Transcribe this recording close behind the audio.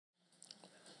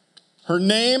Her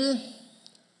name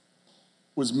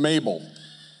was Mabel.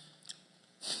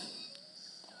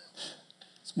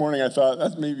 This morning I thought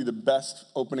that's maybe the best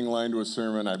opening line to a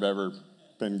sermon I've ever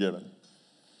been given.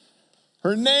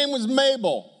 Her name was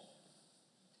Mabel.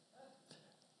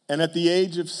 And at the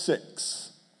age of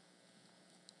 6,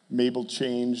 Mabel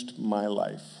changed my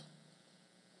life.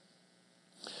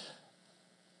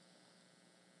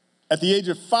 At the age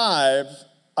of 5,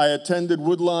 I attended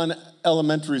Woodlawn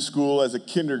Elementary School as a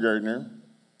kindergartner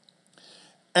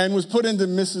and was put into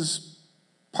Mrs.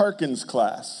 Parkin's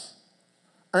class.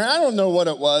 And I don't know what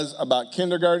it was about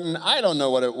kindergarten. I don't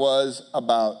know what it was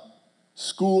about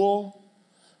school.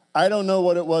 I don't know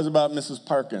what it was about Mrs.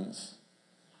 Parkins.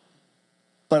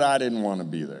 But I didn't want to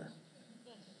be there.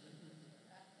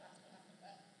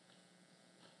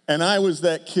 And I was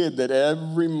that kid that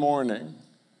every morning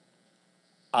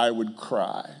I would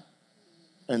cry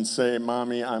and say,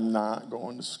 Mommy, I'm not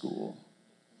going to school.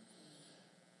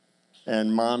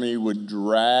 And Mommy would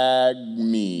drag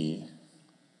me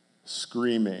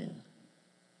screaming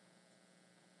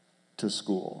to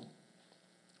school.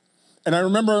 And I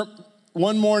remember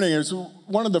one morning, it was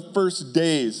one of the first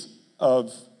days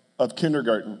of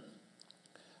kindergarten.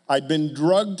 I'd been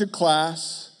drugged to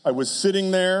class. I was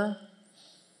sitting there,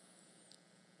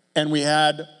 and we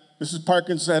had, Mrs.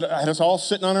 Parkins had us all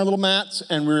sitting on our little mats,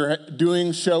 and we were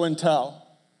doing show and tell.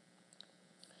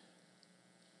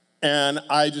 And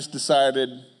I just decided,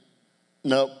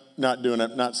 nope, not doing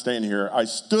it, not staying here. I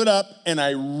stood up, and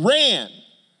I ran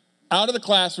out of the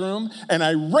classroom, and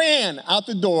I ran out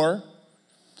the door,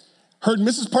 heard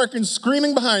Mrs. Parkins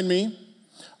screaming behind me.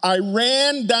 I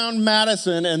ran down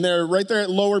Madison, and there, right there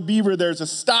at Lower Beaver, there's a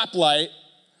stoplight.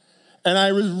 And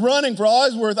I was running for all I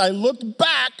was worth. I looked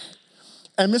back,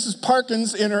 and Mrs.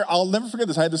 Parkins in her, I'll never forget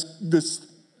this. I had this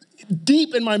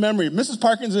deep in my memory. Mrs.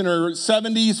 Parkins in her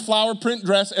 70s flower print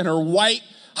dress and her white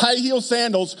high heel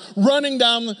sandals running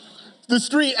down the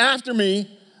street after me,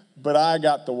 but I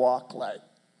got the walk light.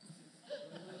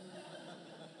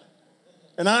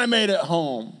 And I made it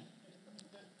home.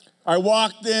 I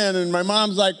walked in, and my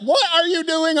mom's like, what are you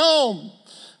doing home?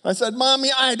 I said, Mommy,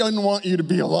 I don't want you to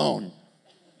be alone.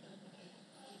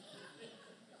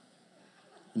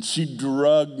 And she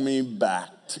drugged me back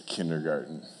to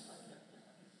kindergarten.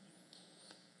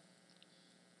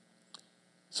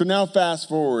 So now fast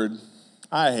forward,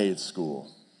 I hate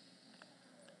school.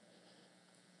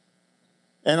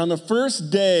 And on the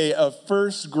first day of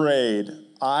first grade,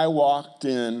 I walked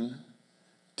in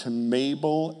to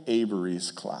Mabel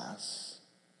Avery's class.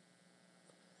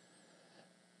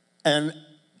 And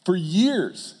for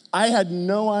years, I had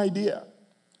no idea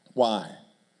why.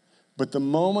 But the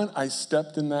moment I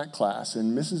stepped in that class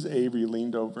and Mrs. Avery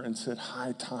leaned over and said,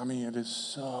 Hi, Tommy, it is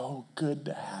so good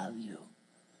to have you,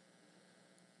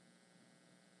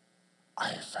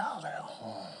 I felt at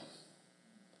home.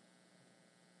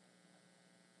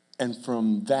 And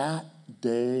from that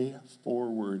day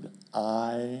forward,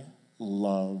 I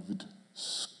loved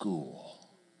school.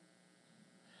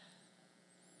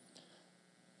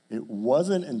 It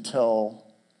wasn't until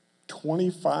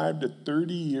 25 to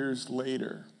 30 years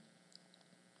later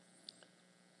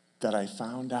that I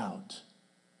found out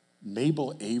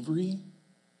Mabel Avery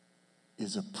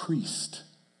is a priest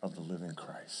of the living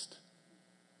Christ.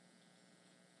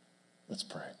 Let's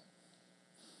pray.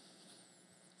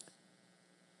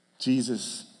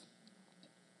 Jesus,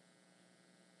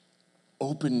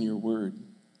 open your word.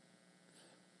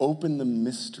 Open the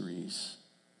mysteries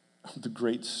of the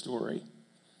great story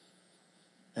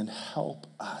and help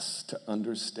us to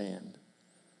understand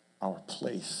our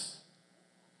place,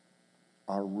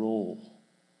 our role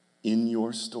in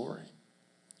your story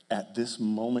at this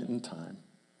moment in time,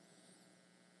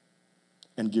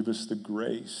 and give us the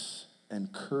grace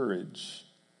and courage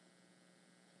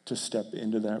to step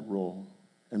into that role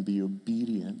and be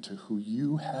obedient to who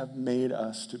you have made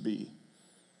us to be.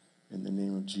 In the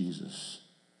name of Jesus,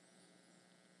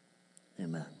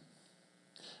 amen.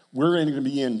 We're going to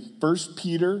be in 1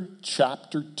 Peter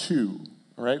chapter 2,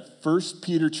 all right? 1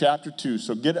 Peter chapter 2.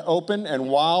 So get it open, and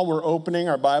while we're opening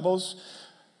our Bibles,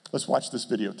 let's watch this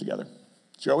video together.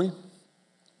 Joey?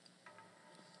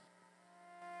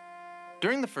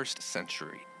 During the first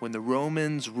century, when the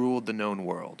Romans ruled the known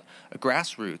world, a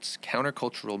grassroots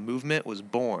countercultural movement was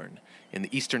born in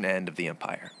the eastern end of the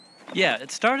empire. Yeah,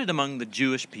 it started among the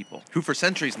Jewish people, who for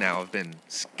centuries now have been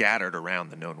scattered around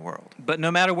the known world. But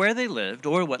no matter where they lived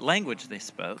or what language they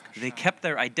spoke, they kept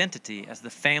their identity as the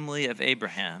family of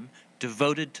Abraham,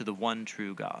 devoted to the one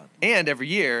true God. And every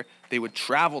year, they would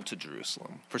travel to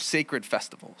Jerusalem for sacred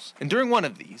festivals. And during one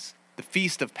of these, the the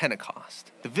Feast of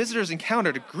Pentecost. The visitors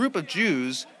encountered a group of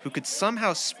Jews who could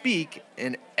somehow speak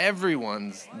in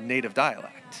everyone's native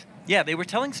dialect. Yeah, they were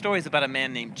telling stories about a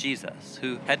man named Jesus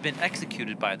who had been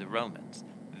executed by the Romans.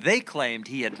 They claimed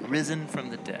he had risen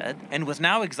from the dead and was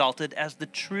now exalted as the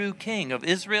true king of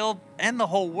Israel and the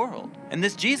whole world. And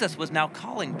this Jesus was now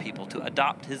calling people to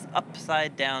adopt his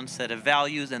upside-down set of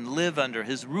values and live under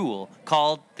his rule,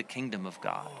 called the Kingdom of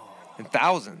God. And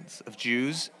thousands of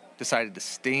Jews decided to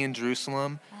stay in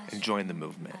Jerusalem and join the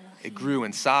movement. It grew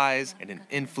in size and in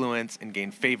influence and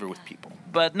gained favor with people.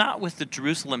 But not with the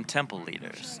Jerusalem temple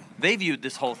leaders. They viewed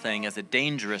this whole thing as a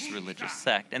dangerous religious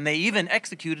sect, and they even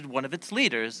executed one of its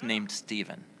leaders named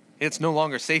Stephen. It's no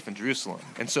longer safe in Jerusalem,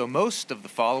 and so most of the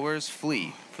followers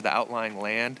flee for the outlying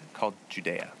land called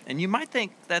Judea. And you might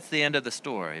think that's the end of the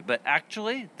story, but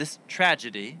actually, this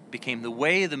tragedy became the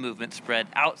way the movement spread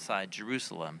outside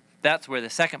Jerusalem. That's where the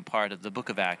second part of the book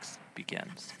of Acts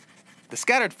begins. The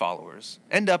scattered followers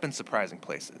end up in surprising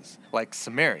places, like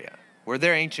Samaria, where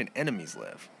their ancient enemies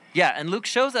live. Yeah, and Luke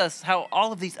shows us how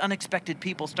all of these unexpected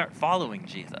people start following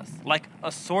Jesus, like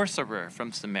a sorcerer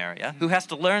from Samaria who has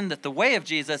to learn that the way of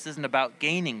Jesus isn't about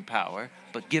gaining power,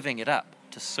 but giving it up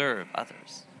to serve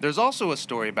others. There's also a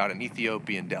story about an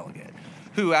Ethiopian delegate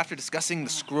who, after discussing the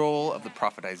scroll of the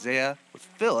prophet Isaiah with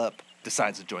Philip,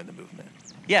 decides to join the movement.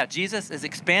 Yeah, Jesus is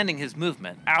expanding his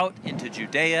movement out into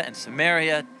Judea and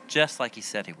Samaria just like he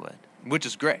said he would. Which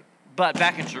is great. But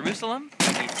back in Jerusalem,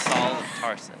 we meet Saul of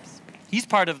Tarsus. He's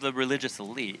part of the religious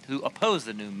elite who oppose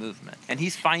the new movement, and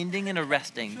he's finding and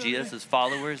arresting Jesus'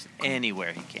 followers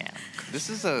anywhere he can. This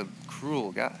is a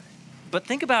cruel guy. But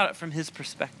think about it from his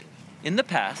perspective. In the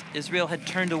past, Israel had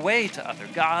turned away to other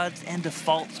gods and to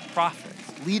false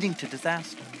prophets, leading to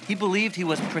disaster. He believed he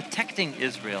was protecting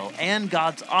Israel and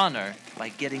God's honor by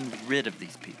getting rid of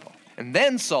these people. And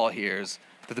then Saul hears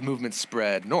that the movement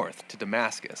spread north to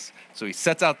Damascus, so he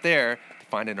sets out there to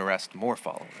find and arrest more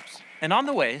followers. And on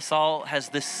the way, Saul has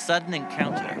this sudden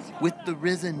encounter with the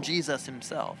risen Jesus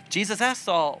himself. Jesus asks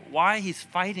Saul why he's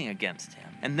fighting against him.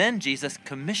 And then Jesus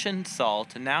commissioned Saul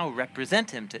to now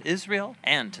represent him to Israel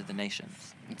and to the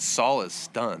nations. And Saul is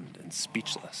stunned and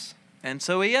speechless. And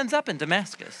so he ends up in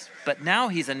Damascus. But now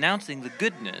he's announcing the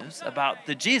good news about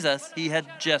the Jesus he had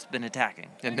just been attacking.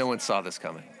 And no one saw this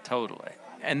coming. Totally.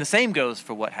 And the same goes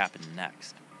for what happened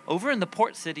next. Over in the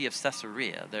port city of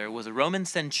Caesarea, there was a Roman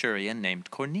centurion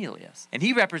named Cornelius, and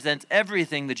he represents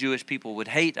everything the Jewish people would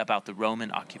hate about the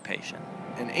Roman occupation.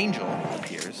 An angel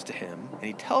appears to him, and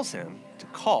he tells him to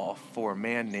call for a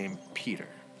man named Peter.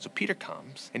 So Peter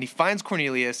comes, and he finds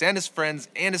Cornelius and his friends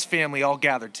and his family all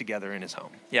gathered together in his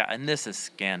home. Yeah, and this is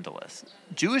scandalous.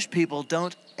 Jewish people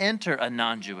don't enter a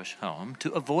non-Jewish home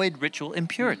to avoid ritual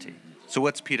impurity. So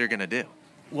what's Peter going to do?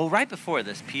 Well, right before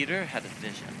this, Peter had a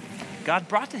vision. God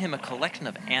brought to him a collection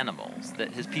of animals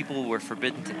that his people were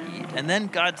forbidden to eat. And then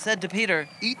God said to Peter,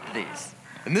 "Eat these."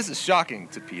 And this is shocking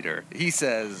to Peter. He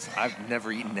says, "I've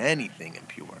never eaten anything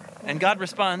impure." And God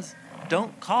responds,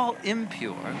 "Don't call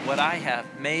impure what I have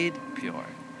made pure."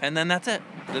 And then that's it.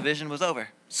 The vision was over.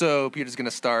 So Peter's going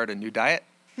to start a new diet?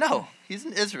 No, he's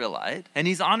an Israelite, and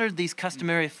he's honored these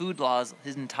customary food laws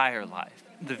his entire life.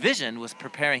 The vision was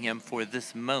preparing him for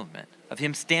this moment of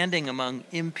him standing among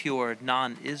impure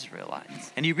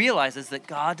non-Israelites. And he realizes that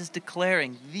God is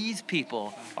declaring these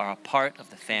people are a part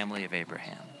of the family of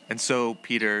Abraham. And so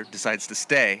Peter decides to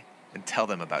stay and tell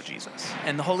them about Jesus.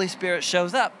 And the Holy Spirit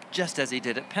shows up just as he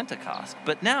did at Pentecost.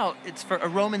 But now it's for a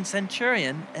Roman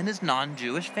centurion and his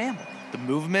non-Jewish family. The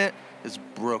movement is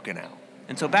broken out.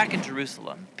 And so back in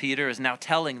Jerusalem, Peter is now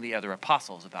telling the other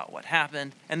apostles about what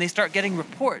happened, and they start getting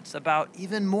reports about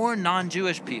even more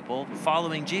non-Jewish people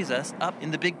following Jesus up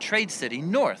in the big trade city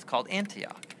north called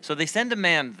Antioch. So they send a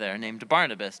man there named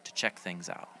Barnabas to check things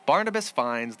out. Barnabas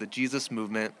finds the Jesus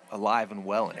movement alive and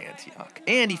well in Antioch,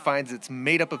 and he finds it's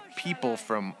made up of people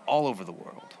from all over the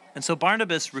world. And so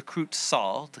Barnabas recruits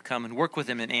Saul to come and work with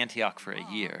him in Antioch for a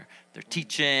year. They're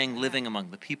teaching, living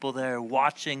among the people there,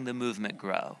 watching the movement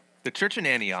grow. The church in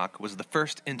Antioch was the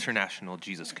first international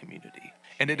Jesus community,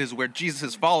 and it is where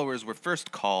Jesus' followers were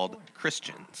first called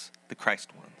Christians, the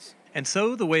Christ ones. And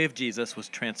so the way of Jesus was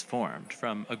transformed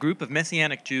from a group of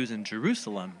Messianic Jews in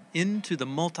Jerusalem into the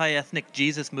multi-ethnic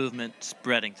Jesus movement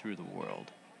spreading through the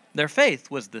world. Their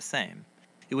faith was the same.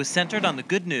 It was centered on the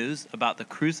good news about the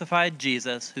crucified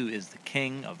Jesus who is the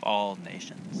King of all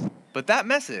nations. But that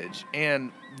message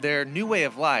and their new way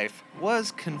of life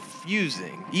was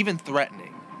confusing, even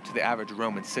threatening, to the average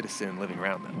Roman citizen living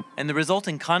around them. And the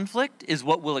resulting conflict is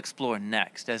what we'll explore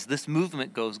next as this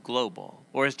movement goes global,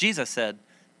 or as Jesus said,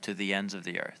 to the ends of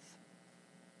the earth.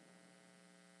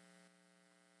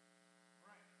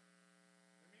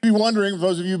 be wondering,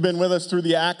 those of you who've been with us through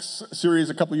the Acts series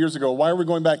a couple years ago, why are we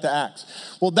going back to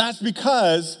Acts? Well, that's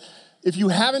because if you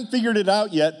haven't figured it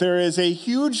out yet, there is a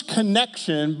huge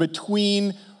connection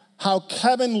between how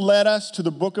Kevin led us to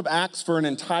the book of Acts for an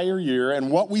entire year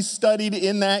and what we studied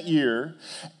in that year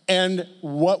and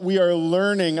what we are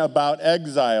learning about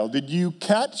exile. Did you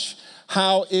catch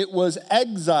how it was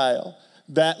exile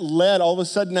that led all of a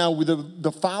sudden now with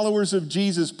the followers of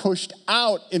Jesus pushed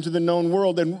out into the known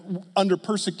world and under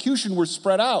persecution were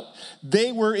spread out?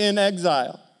 They were in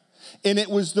exile. And it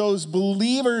was those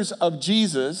believers of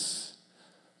Jesus,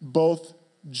 both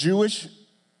Jewish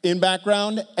in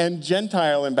background and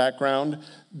Gentile in background,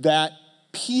 that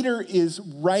Peter is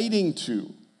writing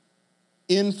to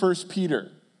in 1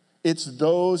 Peter. It's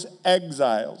those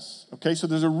exiles. Okay, so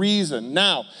there's a reason.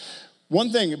 Now,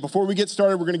 one thing, before we get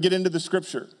started, we're going to get into the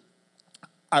scripture.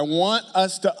 I want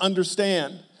us to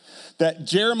understand that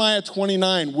Jeremiah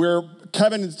 29, where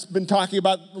Kevin has been talking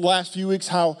about the last few weeks,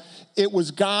 how it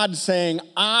was God saying,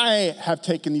 I have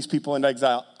taken these people into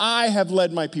exile. I have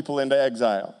led my people into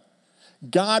exile.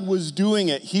 God was doing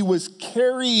it. He was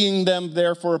carrying them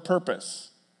there for a purpose.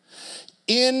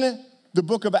 In the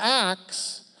book of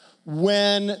Acts,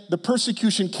 when the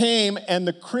persecution came and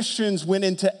the Christians went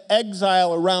into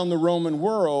exile around the Roman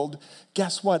world,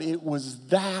 guess what? It was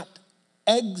that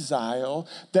exile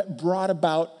that brought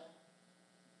about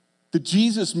the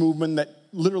Jesus movement that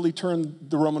literally turned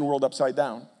the Roman world upside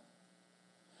down.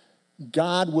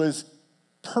 God was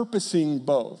purposing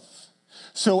both.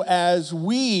 So as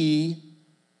we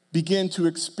begin to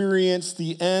experience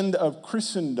the end of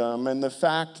Christendom and the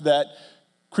fact that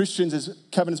Christians, as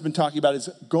Kevin has been talking about, is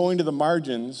going to the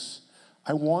margins,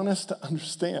 I want us to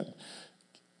understand,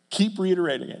 keep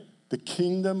reiterating it, the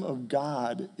kingdom of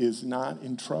God is not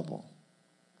in trouble.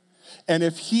 And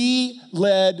if he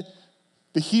led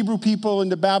the Hebrew people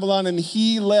into Babylon and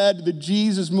he led the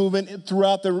Jesus movement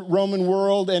throughout the Roman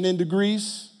world and into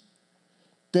Greece,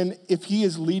 then if he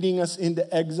is leading us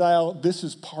into exile, this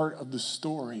is part of the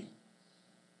story.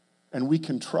 And we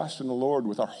can trust in the Lord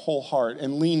with our whole heart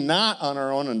and lean not on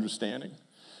our own understanding,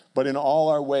 but in all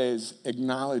our ways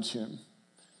acknowledge him.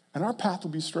 And our path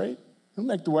will be straight. He'll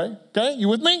make the way. Okay, you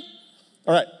with me?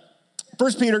 All right,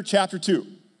 1 Peter chapter 2.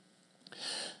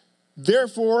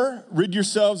 Therefore, rid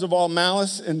yourselves of all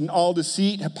malice and all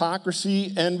deceit,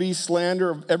 hypocrisy, envy, slander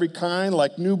of every kind.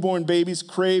 Like newborn babies,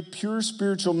 crave pure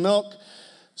spiritual milk,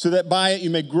 so that by it you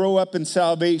may grow up in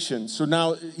salvation. So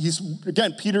now,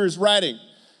 Peter is writing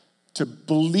to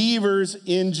believers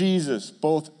in Jesus,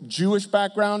 both Jewish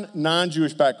background,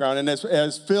 non-Jewish background. And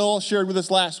as Phil shared with us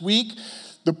last week,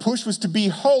 the push was to be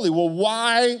holy. Well,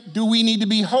 why do we need to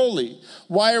be holy?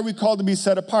 Why are we called to be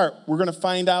set apart? We're going to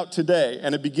find out today,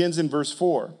 and it begins in verse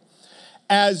 4.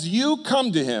 As you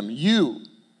come to him,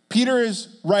 Peter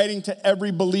is writing to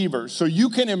every believer, so you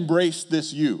can embrace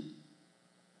this you.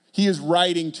 He is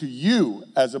writing to you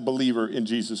as a believer in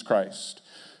Jesus Christ.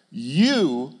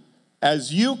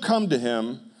 As you come to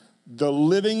him, the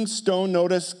living stone,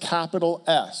 notice capital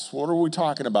S. What are we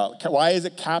talking about? Why is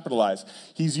it capitalized?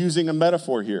 He's using a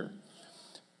metaphor here.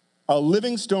 A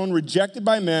living stone rejected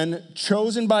by men,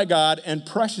 chosen by God, and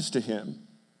precious to him.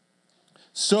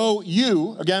 So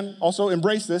you, again, also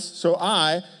embrace this. So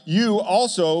you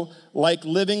also, like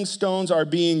living stones, are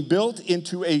being built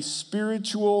into a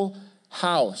spiritual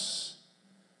house.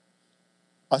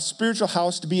 A spiritual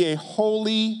house to be a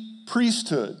holy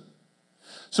priesthood.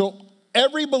 So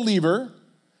every believer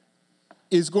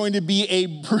is going to be a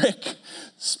brick,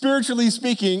 spiritually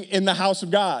speaking, in the house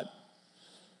of God.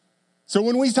 So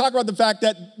when we talk about the fact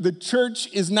that the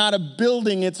church is not a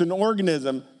building, it's an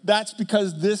organism, that's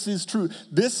because this is true.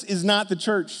 This is not the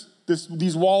church,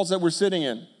 these walls that we're sitting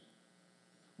in.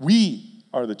 We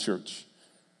are the church.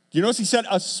 You notice he said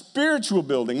a spiritual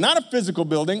building, not a physical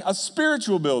building, a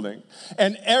spiritual building.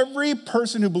 And every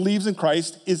person who believes in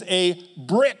Christ is a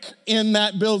brick in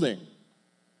that building.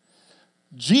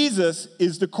 Jesus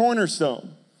is the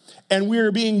cornerstone. And we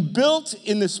are being built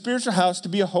in the spiritual house to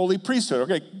be a holy priesthood.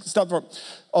 Okay, stop for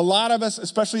a lot of us,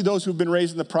 especially those who've been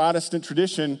raised in the Protestant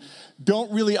tradition,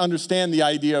 don't really understand the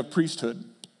idea of priesthood.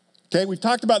 Okay, we've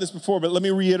talked about this before, but let me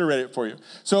reiterate it for you.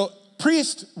 So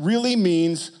priest really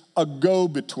means a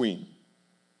go-between.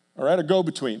 All right, a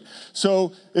go-between.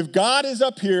 So if God is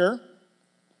up here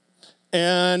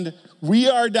and we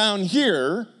are down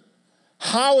here,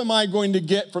 how am I going to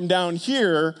get from down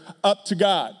here up to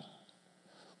God?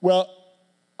 Well,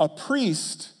 a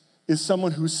priest is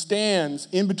someone who stands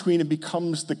in between and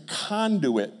becomes the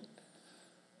conduit,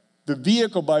 the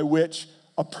vehicle by which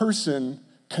a person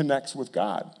connects with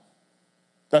God.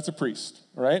 That's a priest,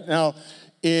 all right? Now,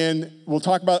 we'll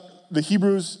talk about the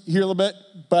Hebrews here a little bit,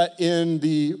 but in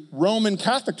the Roman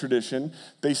Catholic tradition,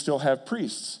 they still have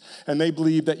priests. And they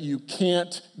believe that you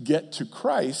can't get to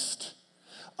Christ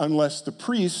unless the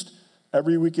priest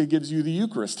every week gives you the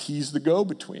Eucharist. He's the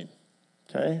go-between,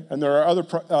 okay? And there are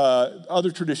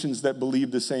other traditions that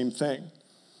believe the same thing.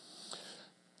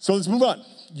 So let's move on.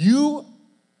 You,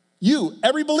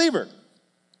 every believer,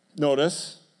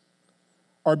 notice,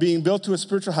 are being built to a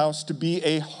spiritual house to be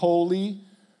a holy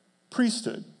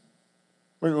priesthood.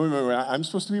 Wait, I'm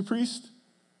supposed to be a priest?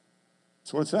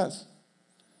 That's what it says.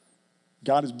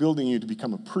 God is building you to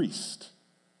become a priest.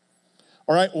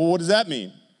 All right, well, what does that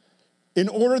mean? In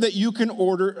order that you can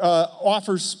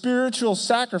offer spiritual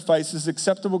sacrifices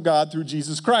acceptable to God through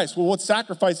Jesus Christ. Well, what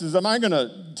sacrifices am I going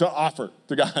to offer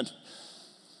to God?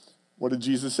 What did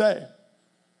Jesus say?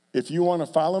 If you want to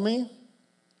follow me,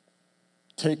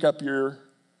 take up your,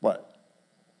 what?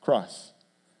 Cross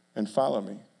and follow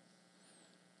me.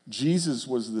 Jesus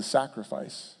was the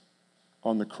sacrifice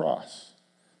on the cross,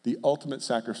 the ultimate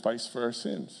sacrifice for our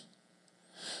sins.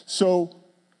 So,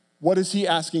 what is he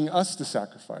asking us to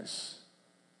sacrifice?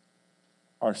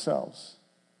 Ourselves.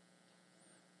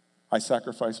 I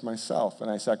sacrifice myself, and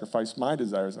I sacrifice my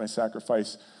desires, and I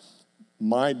sacrifice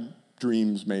my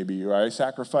dreams maybe, or I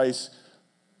sacrifice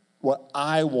what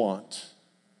I want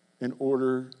in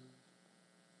order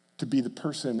to be the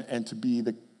person and to be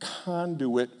the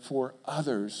conduit for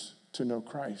others to know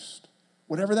Christ.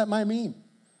 Whatever that might mean.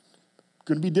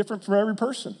 Going to be different for every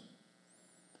person.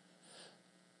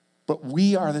 But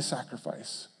we are the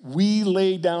sacrifice. We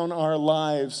lay down our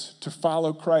lives to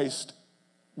follow Christ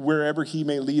wherever he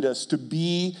may lead us, to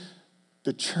be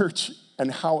the church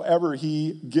and however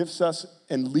he gifts us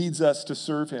and leads us to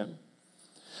serve him.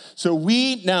 So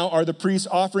we now are the priests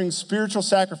offering spiritual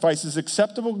sacrifices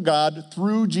acceptable to God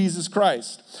through Jesus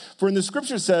Christ. For in the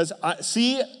scripture says,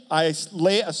 see, I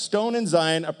lay a stone in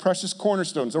Zion, a precious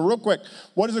cornerstone. So real quick,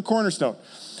 what is a cornerstone?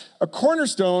 A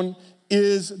cornerstone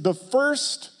is the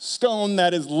first stone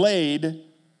that is laid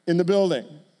in the building.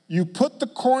 You put the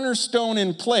cornerstone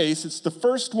in place, it's the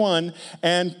first one,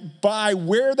 and by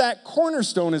where that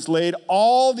cornerstone is laid,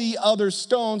 all the other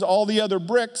stones, all the other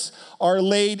bricks are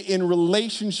laid in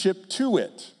relationship to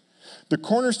it. The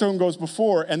cornerstone goes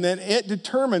before, and then it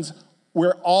determines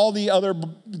where all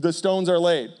the stones are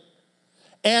laid.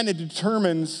 And it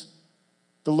determines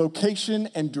the location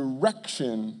and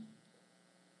direction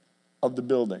of the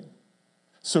building.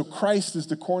 So Christ is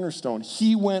the cornerstone.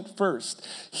 He went first.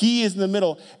 He is in the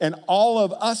middle. And all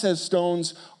of us as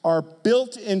stones are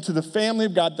built into the family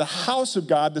of God, the house of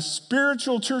God, the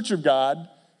spiritual church of God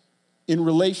in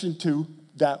relation to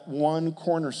that one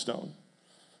cornerstone.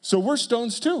 So we're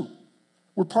stones too.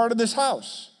 We're part of this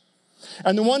house.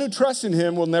 And the one who trusts in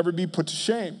him will never be put to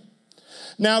shame.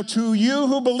 Now to you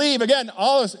who believe, again,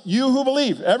 all of us, you who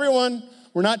believe, everyone,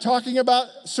 we're not talking about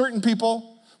certain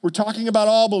people. We're talking about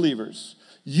all believers.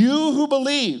 You who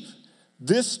believe,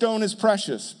 this stone is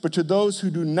precious, but to those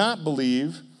who do not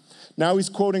believe, now he's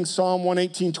quoting Psalm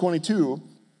 118:22,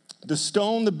 the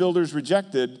stone the builders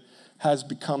rejected has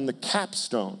become the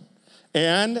capstone.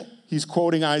 And he's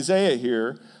quoting Isaiah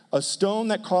here, a stone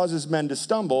that causes men to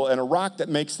stumble and a rock that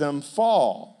makes them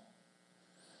fall.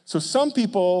 So some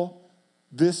people,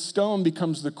 this stone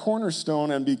becomes the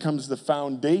cornerstone and becomes the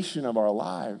foundation of our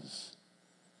lives.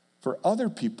 For other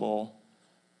people,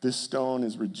 this stone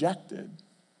is rejected,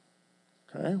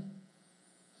 okay?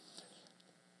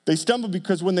 They stumble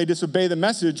because when they disobey the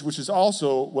message, which is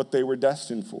also what they were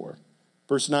destined for.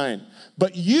 Verse 9,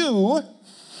 but you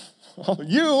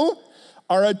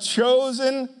are a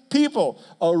chosen people,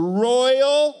 a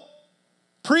royal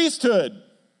priesthood,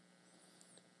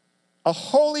 a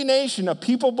holy nation, a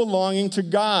people belonging to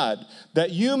God, that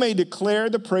you may declare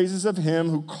the praises of him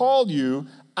who called you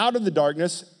out of the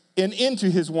darkness and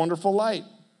into his wonderful light.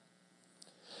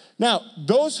 Now,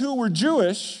 those who were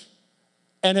Jewish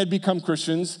and had become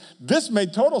Christians, this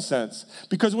made total sense.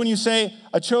 Because when you say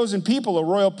a chosen people, a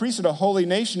royal priesthood, a holy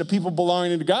nation, a people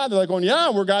belonging to God, they're like going, yeah,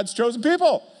 we're God's chosen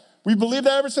people. We believe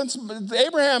that ever since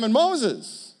Abraham and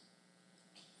Moses.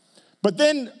 But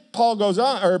then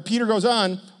Peter goes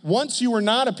on, once you were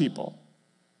not a people.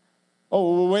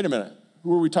 Oh, wait a minute.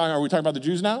 Who are we talking? Are we talking about the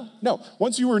Jews now? No.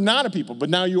 Once you were not a people, but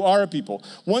now you are a people.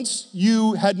 Once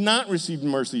you had not received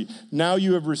mercy, now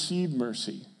you have received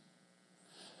mercy.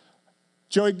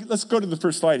 Joey, let's go to the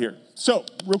first slide here. So,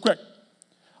 real quick,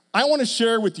 I want to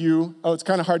share with you, it's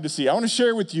kind of hard to see. I want to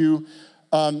share with you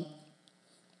a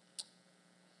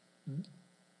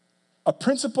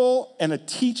principle and a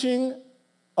teaching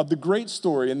of the great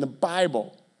story in the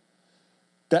Bible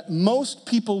that most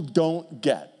people don't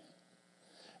get.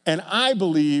 And I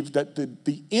believe that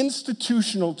the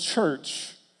institutional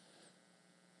church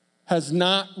has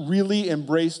not really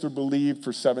embraced or believed for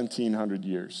 1,700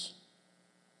 years.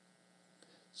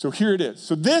 So here it is.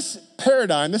 So this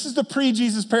paradigm, this is the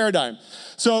pre-Jesus paradigm.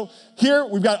 So here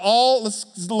we've got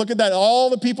let's look at that, all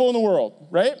the people in the world,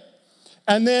 right?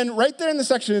 And then right there in the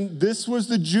section, this was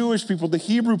the Jewish people, the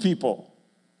Hebrew people.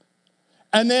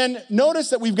 And then notice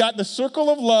that we've got the circle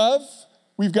of love.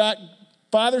 We've got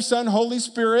Father, Son, Holy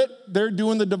Spirit. They're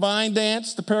doing the divine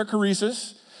dance, the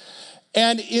perichoresis.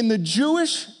 And in the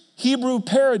Jewish Hebrew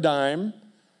paradigm,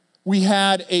 we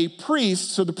had a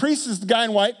priest. So the priest is the guy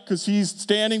in white because he's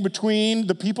standing between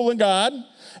the people and God.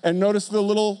 And notice the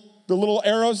little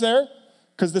arrows there.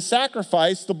 Because the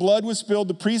sacrifice, the blood was spilled,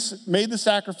 the priest made the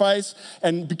sacrifice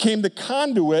and became the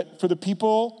conduit for the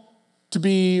people to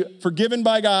be forgiven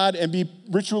by God and be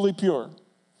ritually pure.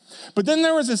 But then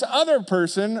there was this other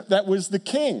person that was the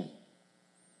king.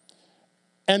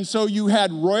 And so you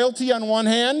had royalty on one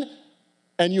hand,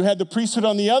 and you had the priesthood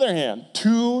on the other hand,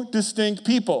 two distinct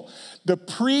people. The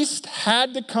priest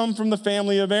had to come from the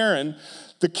family of Aaron.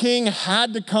 The king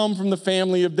had to come from the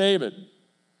family of David.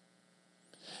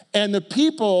 And the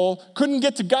people couldn't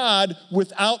get to God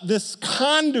without this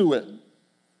conduit,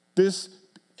 this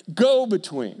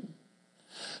go-between.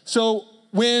 So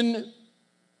when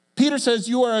Peter says,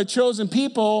 you are a chosen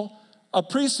people, a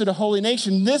priesthood, a holy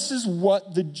nation, this is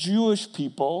what the Jewish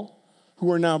people who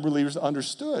are now believers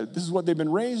understood. This is what they've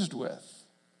been raised with.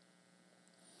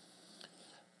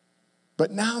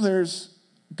 But now there's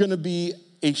going to be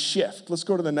a shift. Let's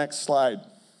go to the next slide.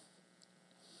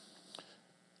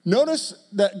 Notice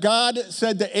that God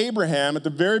said to Abraham at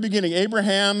the very beginning,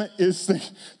 Abraham is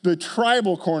the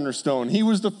tribal cornerstone. He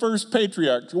was the first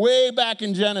patriarch, way back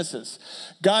in Genesis.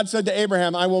 God said to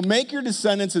Abraham, I will make your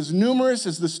descendants as numerous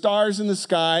as the stars in the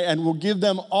sky and will give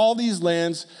them all these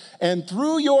lands. And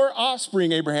through your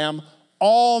offspring, Abraham,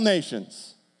 all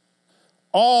nations,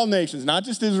 not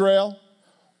just Israel,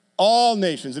 all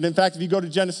nations. And in fact, if you go to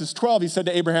Genesis 12, he said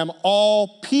to Abraham,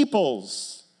 all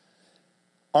peoples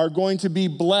are going to be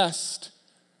blessed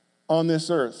on this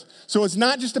earth. So it's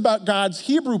not just about God's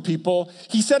Hebrew people.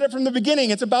 He said it from the beginning.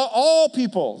 It's about all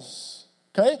peoples,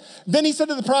 okay? Then he said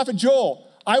to the prophet Joel,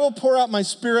 I will pour out my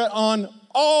spirit on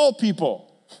all people,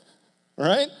 all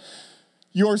right?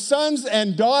 Your sons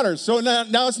and daughters. So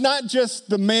now it's not just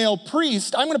the male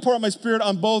priest. I'm going to pour out my spirit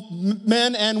on both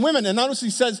men and women. And notice he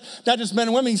says not just men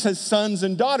and women, he says sons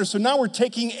and daughters. So now we're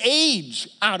taking age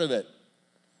out of it,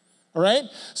 all right?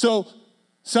 So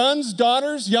sons,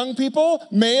 daughters, young people,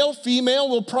 male, female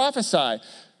will prophesy.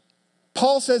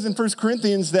 Paul says in 1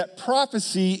 Corinthians that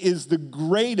prophecy is the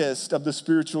greatest of the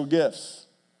spiritual gifts.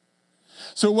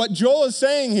 So what Joel is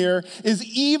saying here is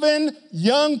even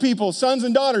young people, sons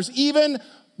and daughters, even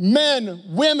men,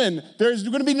 women, there's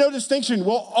going to be no distinction,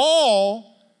 will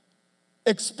all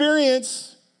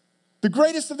experience the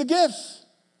greatest of the gifts.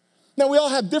 Now, we all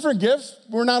have different gifts.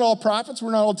 We're not all prophets.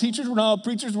 We're not all teachers. We're not all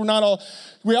preachers.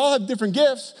 We all have different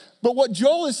gifts. But what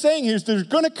Joel is saying here is there's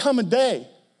going to come a day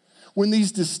when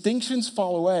these distinctions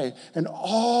fall away and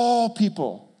all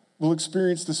people will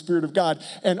experience the Spirit of God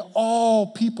and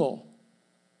all people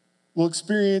will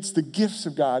experience the gifts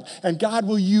of God. And God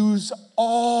will use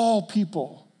all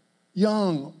people,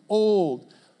 young,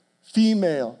 old,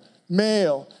 female,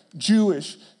 male,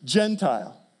 Jewish,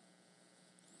 Gentile.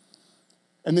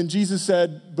 And then Jesus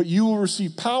said, but you will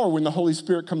receive power when the Holy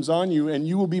Spirit comes on you, and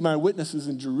you will be my witnesses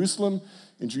in Jerusalem,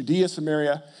 in Judea,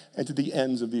 Samaria, and to the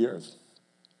ends of the earth.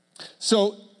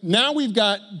 So now we've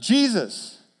got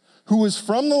Jesus, who was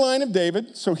from the line of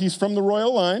David, so he's from the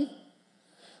royal line.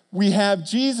 We have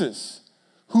Jesus,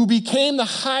 who became the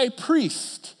high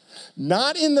priest,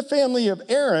 not in the family of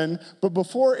Aaron, but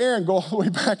before Aaron, go all the way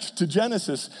back to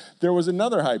Genesis, there was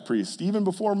another high priest, even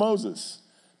before Moses,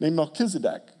 named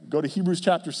Melchizedek. Go to Hebrews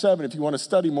chapter 7 if you want to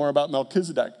study more about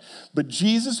Melchizedek. But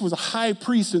Jesus was a high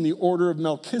priest in the order of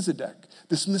Melchizedek,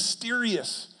 this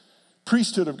mysterious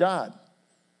priesthood of God.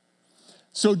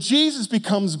 So Jesus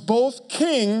becomes both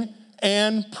king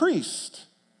and priest.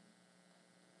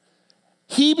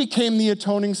 He became the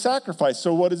atoning sacrifice.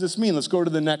 So what does this mean? Let's go to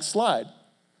the next slide.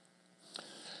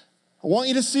 I want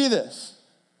you to see this.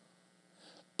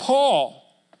 Paul,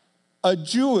 a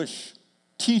Jewish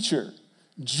teacher,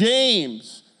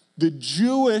 James, the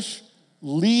Jewish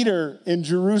leader in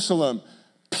Jerusalem,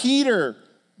 Peter,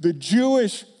 the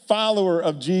Jewish follower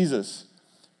of Jesus,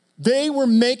 they were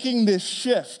making this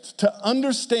shift to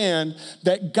understand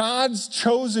that God's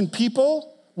chosen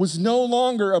people was no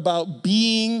longer about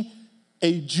being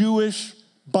a Jewish,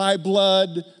 by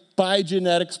blood, by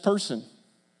genetics person.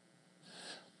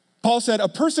 Paul said, a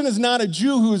person is not a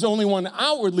Jew who is only one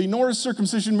outwardly, nor is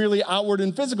circumcision merely outward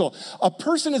and physical. A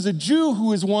person is a Jew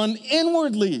who is one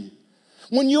inwardly.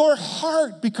 When your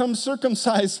heart becomes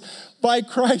circumcised by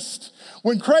Christ,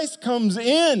 when Christ comes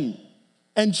in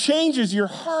and changes your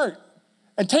heart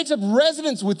and takes up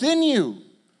residence within you,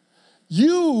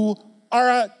 you are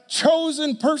a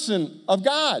chosen person of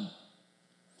God.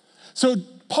 So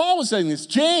Paul was saying this.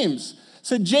 James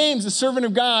said, James, the servant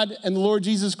of God and the Lord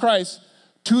Jesus Christ,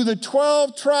 to the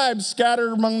 12 tribes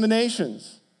scattered among the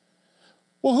nations.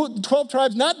 Well, the 12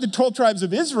 tribes, not the 12 tribes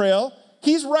of Israel.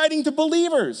 He's writing to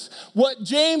believers. What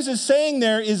James is saying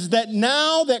there is that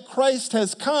now that Christ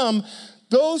has come,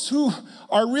 those who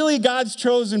are really God's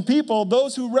chosen people,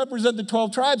 those who represent the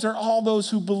 12 tribes, are all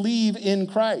those who believe in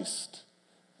Christ.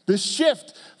 The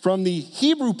shift from the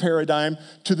Hebrew paradigm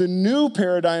to the new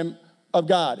paradigm of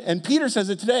God. And Peter says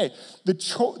it today, the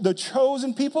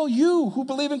chosen people, you who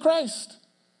believe in Christ.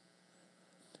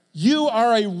 You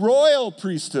are a royal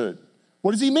priesthood.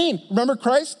 What does he mean? Remember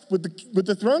Christ with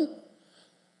the throne?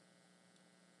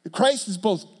 Christ is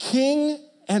both king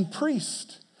and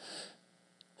priest.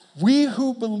 We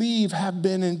who believe have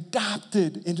been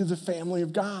adopted into the family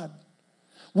of God.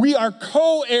 We are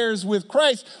co-heirs with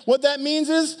Christ. What that means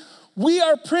is we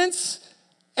are prince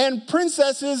and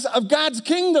princesses of God's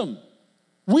kingdom.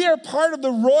 We are part of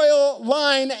the royal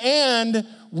line and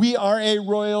we are a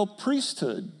royal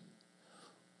priesthood.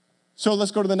 So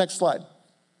let's go to the next slide.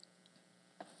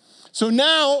 So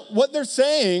now what they're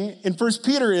saying in 1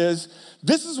 Peter is,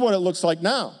 this is what it looks like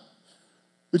now.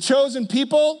 The chosen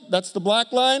people, that's the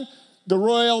black line. The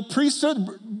royal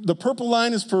priesthood, the purple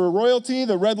line is for royalty.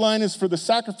 The red line is for the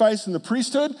sacrifice and the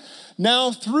priesthood.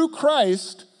 Now through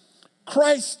Christ,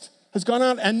 Christ has gone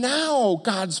out and now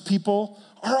God's people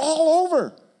are all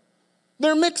over.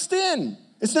 They're mixed in.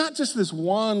 It's not just this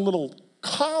one little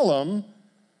column.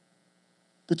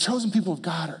 The chosen people of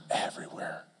God are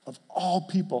everywhere, of all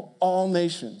people, all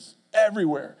nations,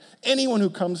 everywhere. Anyone who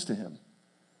comes to him.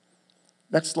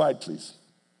 Next slide, please.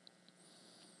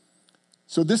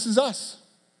 So this is us.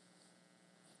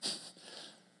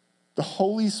 The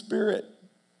Holy Spirit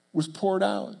was poured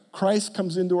out. Christ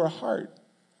comes into our heart.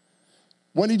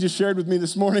 Wendy just shared with me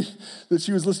this morning that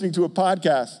she was listening to a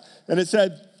podcast, and it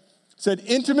said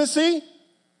intimacy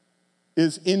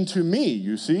is into me,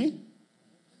 you see?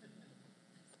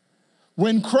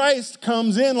 When Christ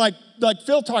comes in, like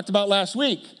Phil talked about last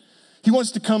week, he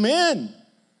wants to come in.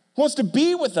 He wants to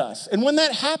be with us. And when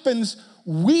that happens,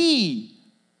 we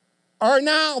are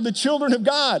now the children of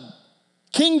God.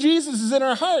 King Jesus is in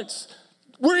our hearts.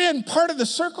 We're in part of the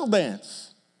circle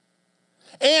dance.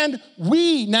 And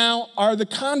we now are the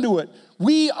conduit.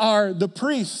 We are the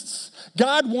priests.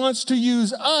 God wants to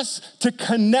use us to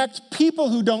connect people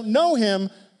who don't know him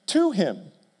to him.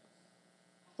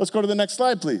 Let's go to the next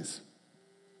slide, please.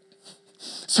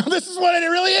 So this is what it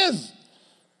really is.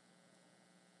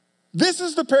 This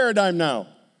is the paradigm now.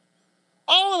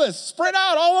 All of us spread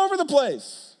out all over the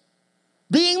place,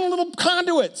 being little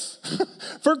conduits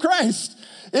for Christ.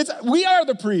 We are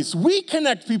the priests. We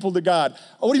connect people to God.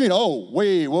 Oh, what do you mean? Oh,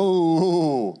 wait,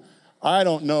 whoa. I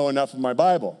don't know enough of my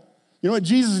Bible. You know what?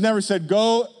 Jesus never said,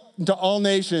 go to all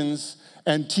nations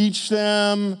and teach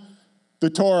them the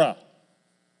Torah.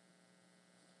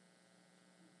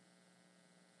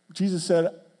 Jesus said,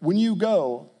 when you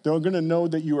go, they're going to know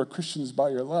that you are Christians by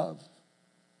your love.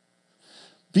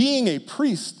 Being a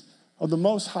priest of the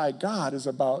Most High God is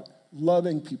about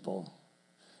loving people,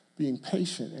 being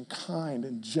patient and kind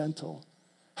and gentle,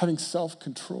 having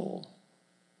self-control.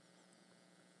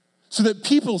 So that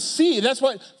people see, that's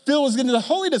what Phil was getting to the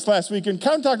holiness last week, and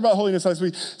Kevin talked about holiness last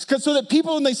week, so that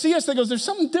people, when they see us, they go, there's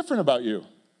something different about you.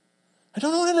 I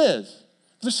don't know what it is.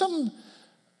 There's something,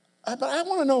 but I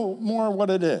want to know more what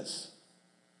it is.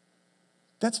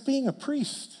 That's being a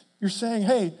priest. You're saying,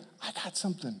 hey, I got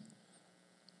something,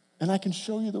 and I can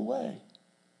show you the way.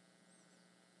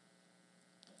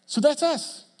 So that's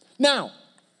us. Now,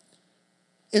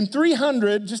 in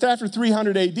 300, just after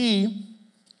 300 AD,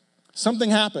 something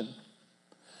happened.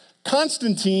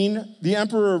 Constantine, the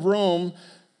emperor of Rome,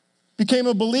 became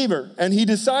a believer, and he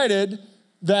decided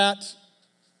that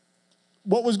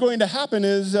what was going to happen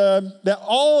is that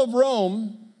all of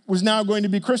Rome was now going to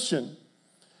be Christian.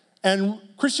 And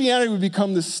Christianity would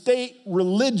become the state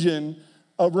religion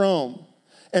of Rome.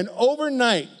 And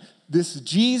overnight, this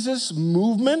Jesus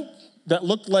movement that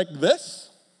looked like this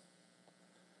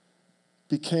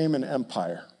became an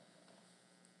empire.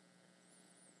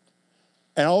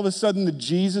 And all of a sudden, the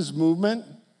Jesus movement,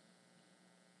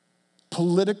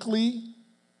 politically,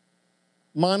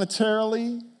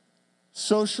 monetarily,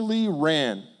 socially,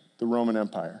 ran the Roman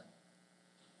Empire.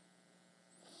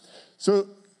 So,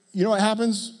 you know what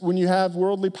happens when you have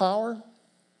worldly power?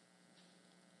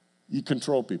 You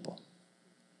control people.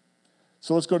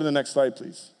 So let's go to the next slide,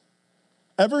 please.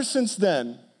 Ever since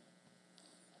then,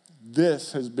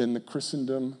 this has been the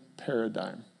Christendom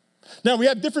paradigm. Now, we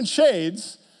have different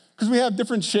shades, because we have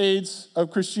different shades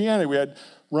of Christianity. We had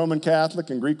Roman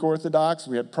Catholic and Greek Orthodox.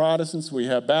 We had Protestants. We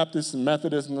have Baptists and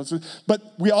Methodists.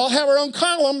 But we all have our own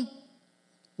column.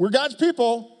 We're God's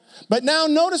people. But now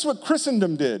notice what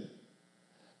Christendom did.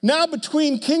 Now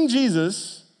between King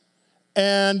Jesus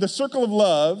and the circle of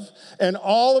love and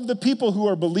all of the people who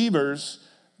are believers,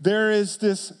 there is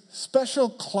this special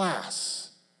class.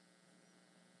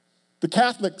 The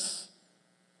Catholics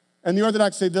and the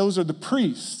Orthodox say those are the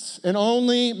priests, and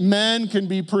only men can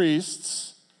be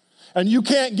priests. And you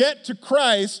can't get to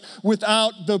Christ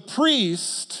without the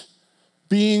priest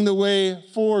being the way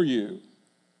for you.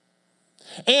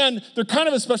 And they're kind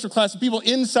of a special class of people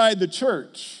inside the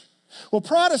church. Well,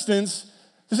 Protestants,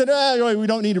 they said, we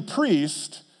don't need a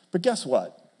priest. But guess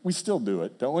what? We still do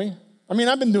it, don't we? I mean,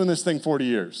 I've been doing this thing 40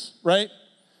 years, right?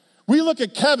 We look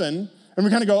at Kevin and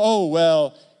we kind of go, oh,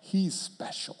 well, he's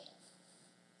special.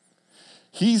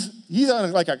 He's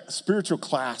on like a spiritual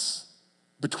class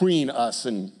between us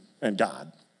and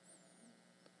God.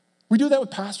 We do that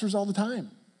with pastors all the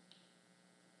time.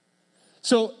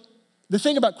 So the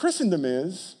thing about Christendom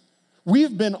is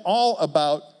we've been all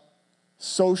about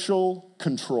social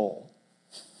control.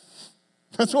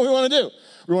 That's what we want to do.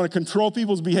 We want to control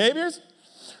people's behaviors.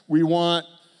 We want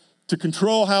to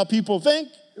control how people think,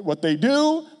 what they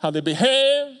do, how they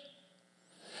behave.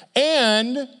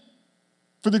 And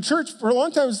for the church, for a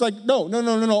long time, it's like, no.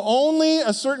 Only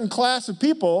a certain class of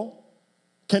people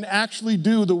can actually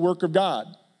do the work of God.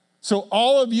 So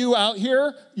all of you out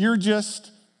here, you're just,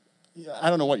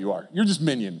 I don't know what you are. You're just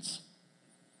minions.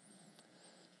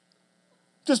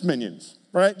 Just minions,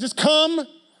 right? Just come,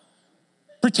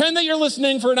 pretend that you're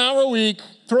listening for an hour a week,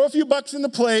 throw a few bucks in the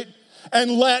plate,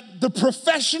 and let the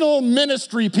professional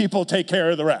ministry people take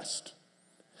care of the rest.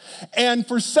 And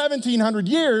for 1,700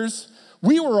 years,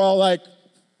 we were all like,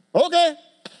 okay,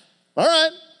 all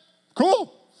right,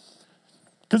 cool.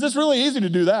 Because it's really easy to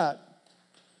do that.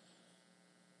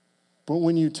 But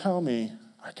when you tell me,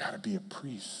 I gotta be a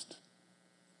priest,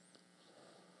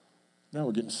 now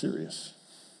we're getting serious.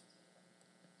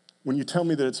 When you tell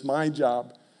me that it's my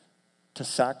job to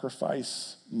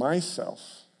sacrifice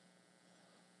myself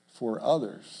for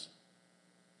others,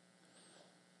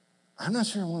 I'm not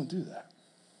sure I want to do that.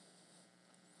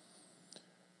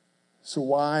 So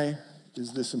why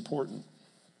is this important?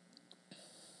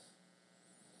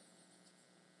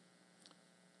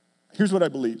 Here's what I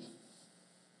believe.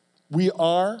 We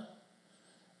are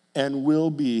and will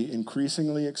be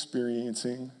increasingly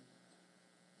experiencing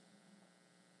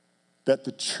that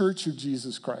the Church of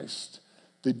Jesus Christ,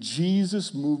 the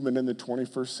Jesus movement in the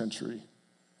 21st century,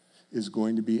 is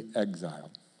going to be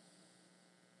exiled.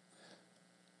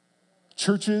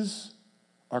 Churches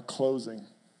are closing.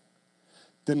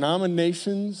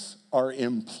 Denominations are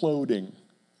imploding.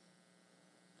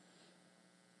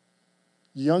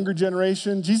 Younger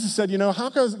generation, Jesus said, how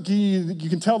come you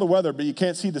can tell the weather, but you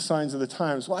can't see the signs of the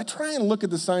times? Well, I try and look at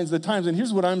the signs of the times, and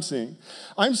here's what I'm seeing.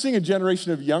 I'm seeing a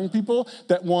generation of young people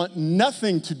that want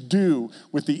nothing to do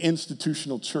with the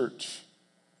institutional church.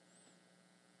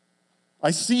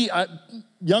 I see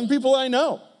young people I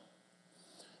know,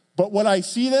 but what I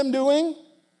see them doing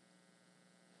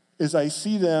is I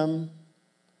see them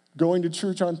going to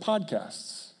church on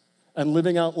podcasts and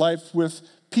living out life with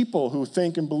people who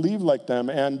think and believe like them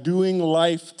and doing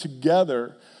life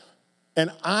together.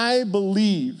 And I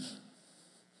believe,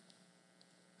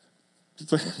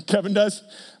 just like Kevin does,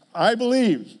 I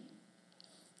believe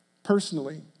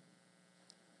personally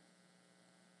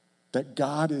that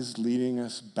God is leading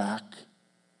us back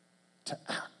to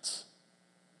Acts,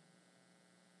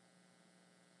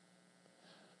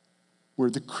 where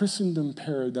the Christendom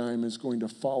paradigm is going to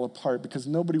fall apart because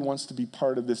nobody wants to be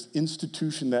part of this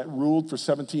institution that ruled for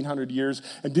 1,700 years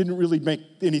and didn't really make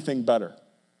anything better.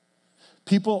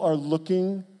 People are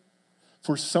looking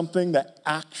for something that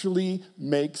actually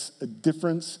makes a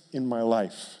difference in my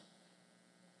life.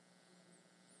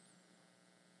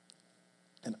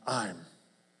 And I'm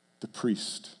the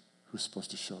priest who's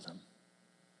supposed to show them.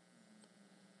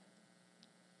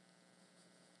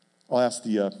 I'll ask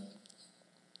the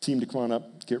team to come on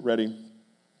up, get ready.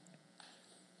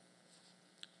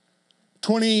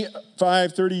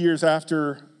 25, 30 years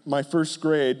after my first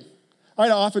grade,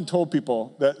 I'd often told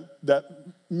people that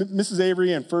Mrs.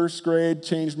 Avery in first grade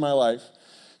changed my life.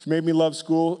 She made me love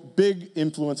school, big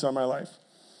influence on my life.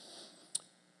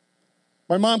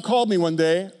 My mom called me one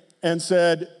day and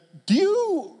said, do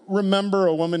you remember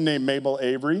a woman named Mabel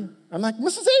Avery? I'm like,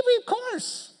 Mrs. Avery, of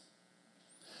course.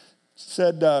 She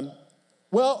said,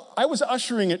 well, I was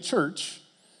ushering at church,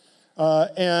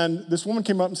 and this woman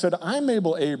came up and said, I'm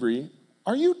Mabel Avery.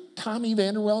 Are you Tommy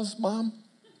VanderWell's mom?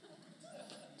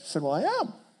 She said, well, I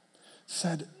am. She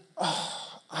said,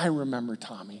 oh, I remember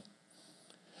Tommy.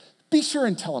 Be sure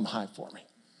and tell him hi for me.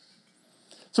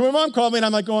 So my mom called me, and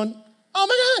I'm like going, oh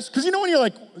my gosh, because you know when you're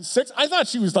like 6, I thought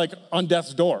she was like on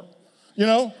death's door, you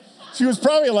know? She was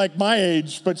probably like my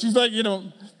age, but she's like,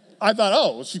 I thought,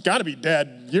 oh, well, she's got to be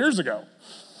dead years ago.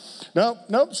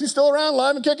 Nope, she's still around,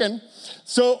 alive and kicking.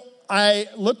 So I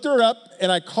looked her up,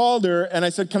 and I called her, and I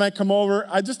said, can I come over?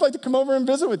 I'd just like to come over and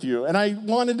visit with you. And I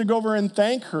wanted to go over and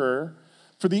thank her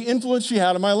for the influence she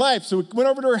had on my life. So we went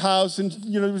over to her house, and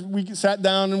we sat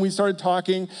down, and we started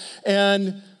talking,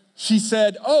 and she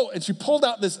said, oh, and she pulled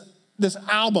out this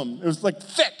album. It was like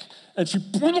thick, and she,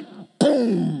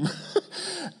 boom.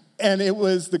 And it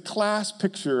was the class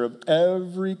picture of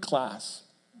every class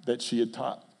that she had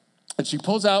taught. And she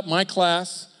pulls out my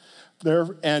class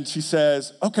there, and she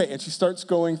says, okay, and she starts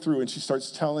going through, and she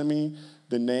starts telling me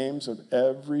the names of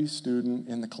every student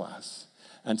in the class,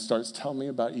 and starts telling me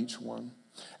about each one.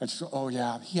 And she said, oh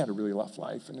yeah, he had a really rough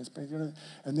life. And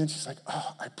then she's like,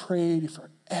 oh, I prayed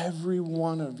for every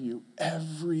one of you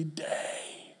every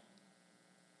day.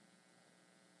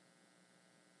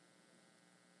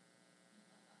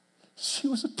 She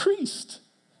was a priest.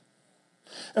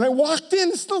 And I walked in,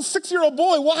 this little 6-year-old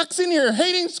boy walks in here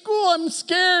hating school. I'm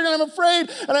scared and I'm afraid.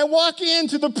 And I walk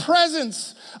into the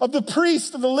presence of the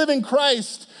priest of the living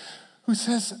Christ who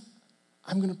says,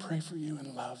 I'm going to pray for you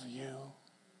and love you.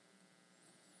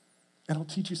 And I'll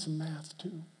teach you some math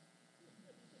too.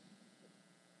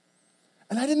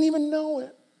 And I didn't even know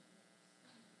it.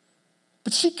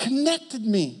 But she connected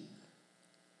me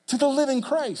to the living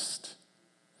Christ.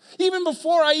 Even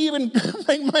before I even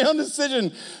make my own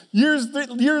decision, years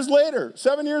later,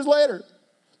 7 years later.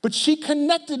 But she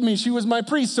connected me. She was my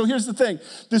priest. So here's the thing.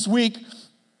 This week,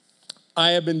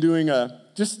 I have been doing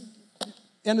just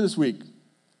end of this week.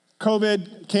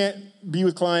 COVID, can't be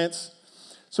with clients.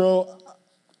 So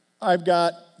I've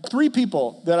got 3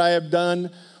 people that I have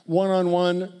done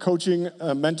one-on-one coaching,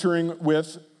 mentoring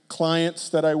with clients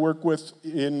that I work with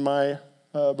in my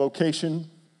vocation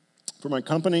for my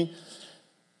company.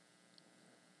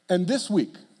 And this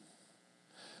week,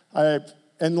 over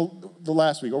the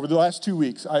last 2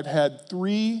 weeks, I've had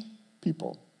 3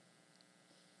 people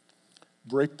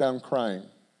break down crying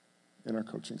in our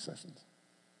coaching sessions.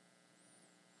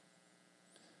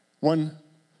 One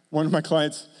of my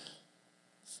clients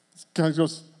kind of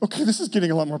goes, okay, this is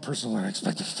getting a lot more personal than I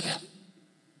expected it to get.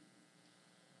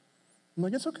 I'm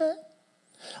like, it's okay.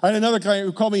 I had another client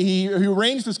who called me, he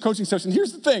arranged this coaching session.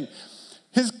 Here's the thing,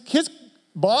 his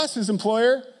boss, his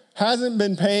employer, hasn't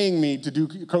been paying me to do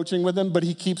coaching with him, but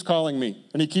he keeps calling me,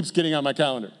 and he keeps getting on my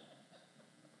calendar.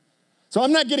 So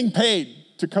I'm not getting paid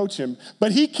to coach him,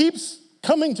 but he keeps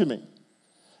coming to me.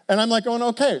 And I'm like going,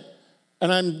 okay.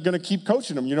 And I'm going to keep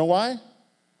coaching him. You know why?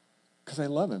 Because I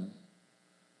love him.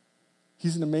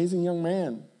 He's an amazing young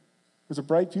man. There's a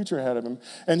bright future ahead of him.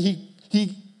 And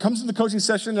he comes to the coaching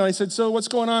session, and I said, so what's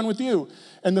going on with you?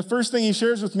 And the first thing he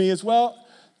shares with me is, well,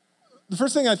 the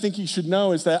first thing I think you should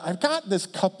know is that I've got this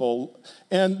couple,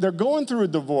 and they're going through a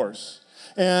divorce.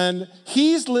 And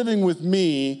he's living with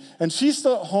me, and she's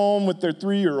still at home with their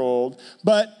 3-year-old.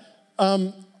 But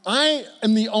I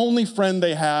am the only friend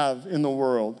they have in the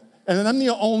world. And I'm the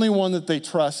only one that they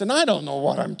trust. And I don't know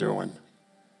what I'm doing.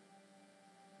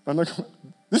 I'm like,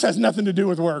 this has nothing to do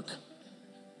with work.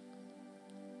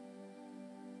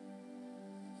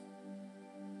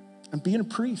 I'm being a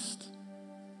priest.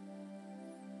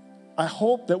 I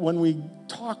hope that when we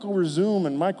talk over Zoom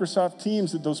and Microsoft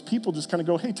Teams, that those people just kind of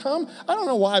go, hey, Tom, I don't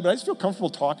know why, but I just feel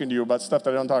comfortable talking to you about stuff that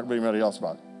I don't talk to anybody else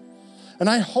about. And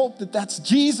I hope that that's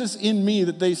Jesus in me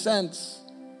that they sense.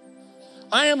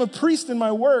 I am a priest in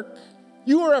my work.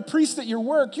 You are a priest at your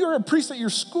work. You're a priest at your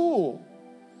school.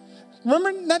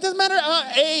 Remember, that doesn't matter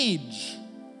age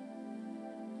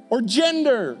or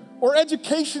gender or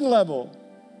education level.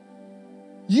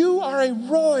 You are a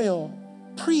royal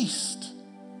priest.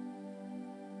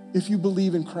 If you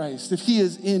believe in Christ, if he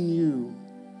is in you.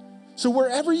 So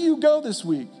wherever you go this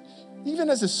week, even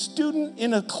as a student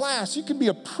in a class, you can be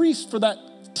a priest for that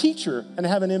teacher and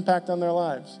have an impact on their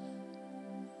lives.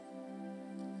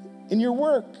 In your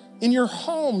work, in your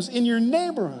homes, in your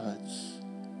neighborhoods.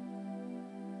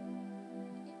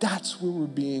 That's where we're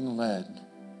being led.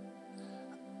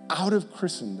 Out of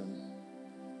Christendom.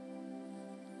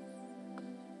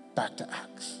 Back to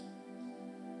Acts.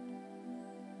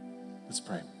 Let's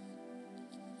pray.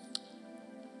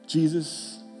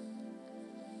 Jesus,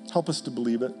 help us to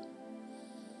believe it.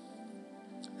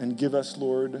 And give us,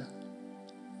 Lord,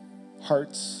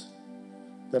 hearts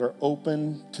that are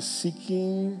open to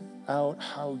seeking out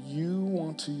how you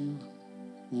want to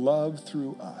love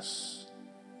through us.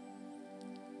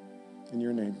 In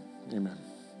your name, amen.